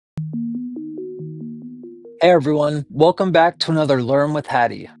Hey everyone, welcome back to another Learn with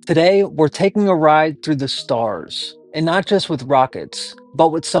Hattie. Today, we're taking a ride through the stars, and not just with rockets, but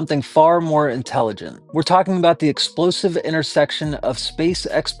with something far more intelligent. We're talking about the explosive intersection of space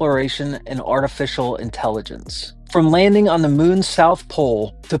exploration and artificial intelligence. From landing on the moon's south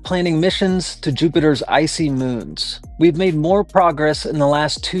pole to planning missions to Jupiter's icy moons, we've made more progress in the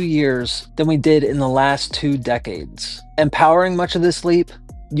last 2 years than we did in the last 2 decades. And powering much of this leap,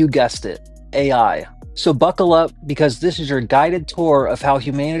 you guessed it, AI. So buckle up because this is your guided tour of how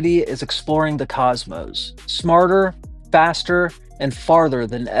humanity is exploring the cosmos, smarter, faster, and farther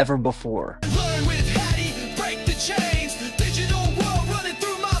than ever before. Learn with Hattie, break the chains, digital world running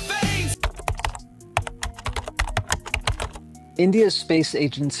through my veins. India's space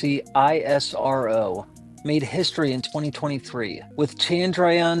agency ISRO made history in 2023 with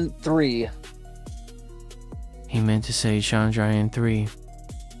Chandrayaan-3. He meant to say Chandrayaan-3.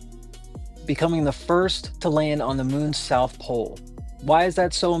 Becoming the first to land on the moon's south pole. Why is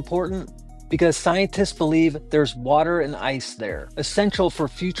that so important? Because scientists believe there's water and ice there, essential for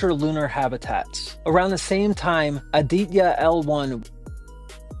future lunar habitats. Around the same time, Aditya L1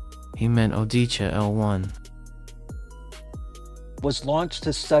 He meant Odisha L1. was launched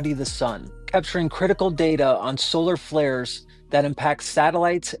to study the sun, capturing critical data on solar flares that impact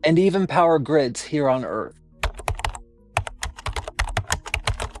satellites and even power grids here on Earth.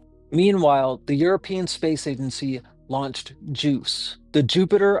 Meanwhile, the European Space Agency launched JUICE, the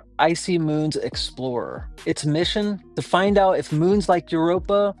Jupiter Icy Moons Explorer. Its mission? To find out if moons like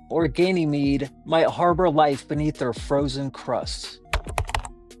Europa or Ganymede might harbor life beneath their frozen crusts.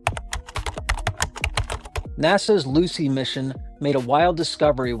 NASA's Lucy mission made a wild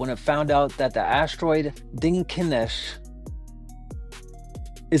discovery when it found out that the asteroid Dinkinesh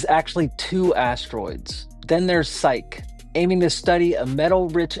is actually 2 asteroids. Then there's Psyche, aiming to study a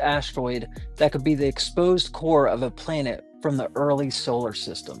metal-rich asteroid that could be the exposed core of a planet from the early solar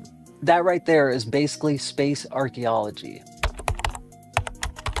system. That right there is basically space archaeology.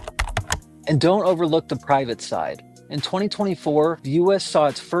 And don't overlook the private side. In 2024, the US saw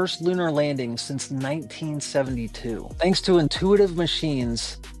its first lunar landing since 1972, thanks to Intuitive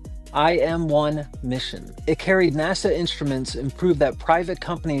Machines' IM-1 mission. It carried NASA instruments and proved that private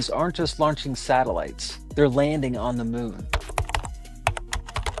companies aren't just launching satellites, they're landing on the moon.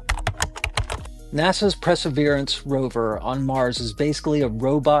 NASA's Perseverance rover on Mars is basically a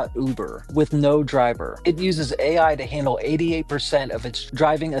robot Uber with no driver. It uses AI to handle 88% of its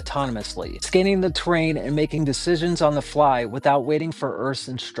driving autonomously, scanning the terrain and making decisions on the fly without waiting for Earth's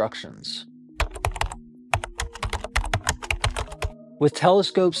instructions. With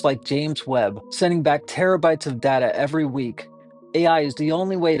telescopes like James Webb sending back terabytes of data every week, AI is the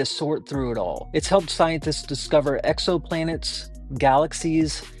only way to sort through it all. It's helped scientists discover exoplanets,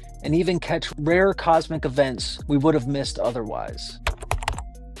 galaxies, and even catch rare cosmic events we would have missed otherwise.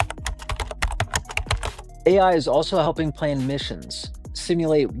 AI is also helping plan missions,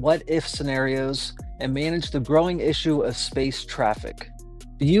 simulate what-if scenarios, and manage the growing issue of space traffic.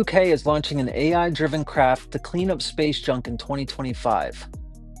 The UK is launching an AI-driven craft to clean up space junk in 2025,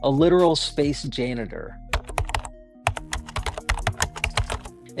 a literal space janitor.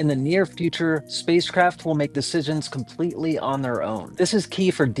 In the near future, spacecraft will make decisions completely on their own. This is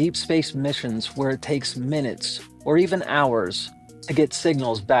key for deep space missions where it takes minutes or even hours to get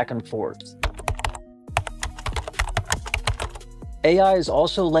signals back and forth. AI is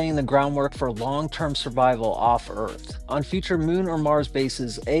also laying the groundwork for long-term survival off Earth. On future Moon or Mars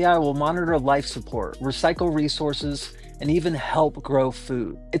bases, AI will monitor life support, recycle resources, and even help grow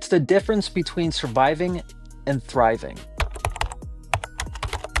food. It's the difference between surviving and thriving.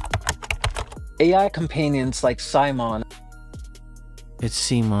 AI companions like Simon It's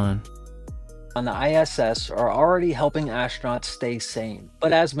Simon. on the ISS are already helping astronauts stay sane.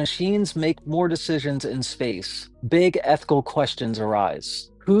 But as machines make more decisions in space, big ethical questions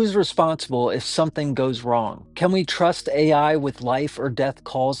arise. Who's responsible if something goes wrong? Can we trust AI with life or death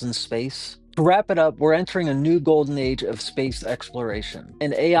calls in space? To wrap it up, we're entering a new golden age of space exploration,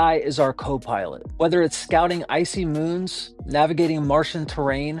 and AI is our co-pilot. Whether it's scouting icy moons, navigating Martian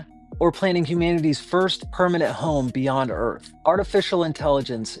terrain, or planning humanity's first permanent home beyond Earth, artificial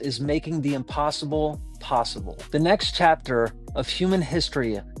intelligence is making the impossible possible. The next chapter of human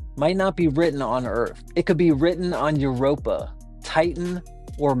history might not be written on Earth. It could be written on Europa, Titan,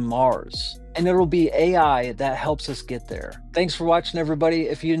 or Mars. And it'll be AI that helps us get there. Thanks for watching, everybody.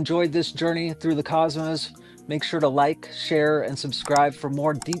 If you enjoyed this journey through the cosmos, make sure to like, share, and subscribe for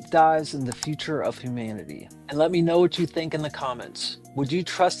more deep dives in the future of humanity. And let me know what you think in the comments. Would you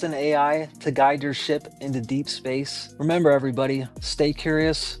trust an AI to guide your ship into deep space? Remember, everybody, stay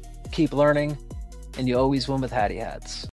curious, keep learning, and you always win with Hattie hats.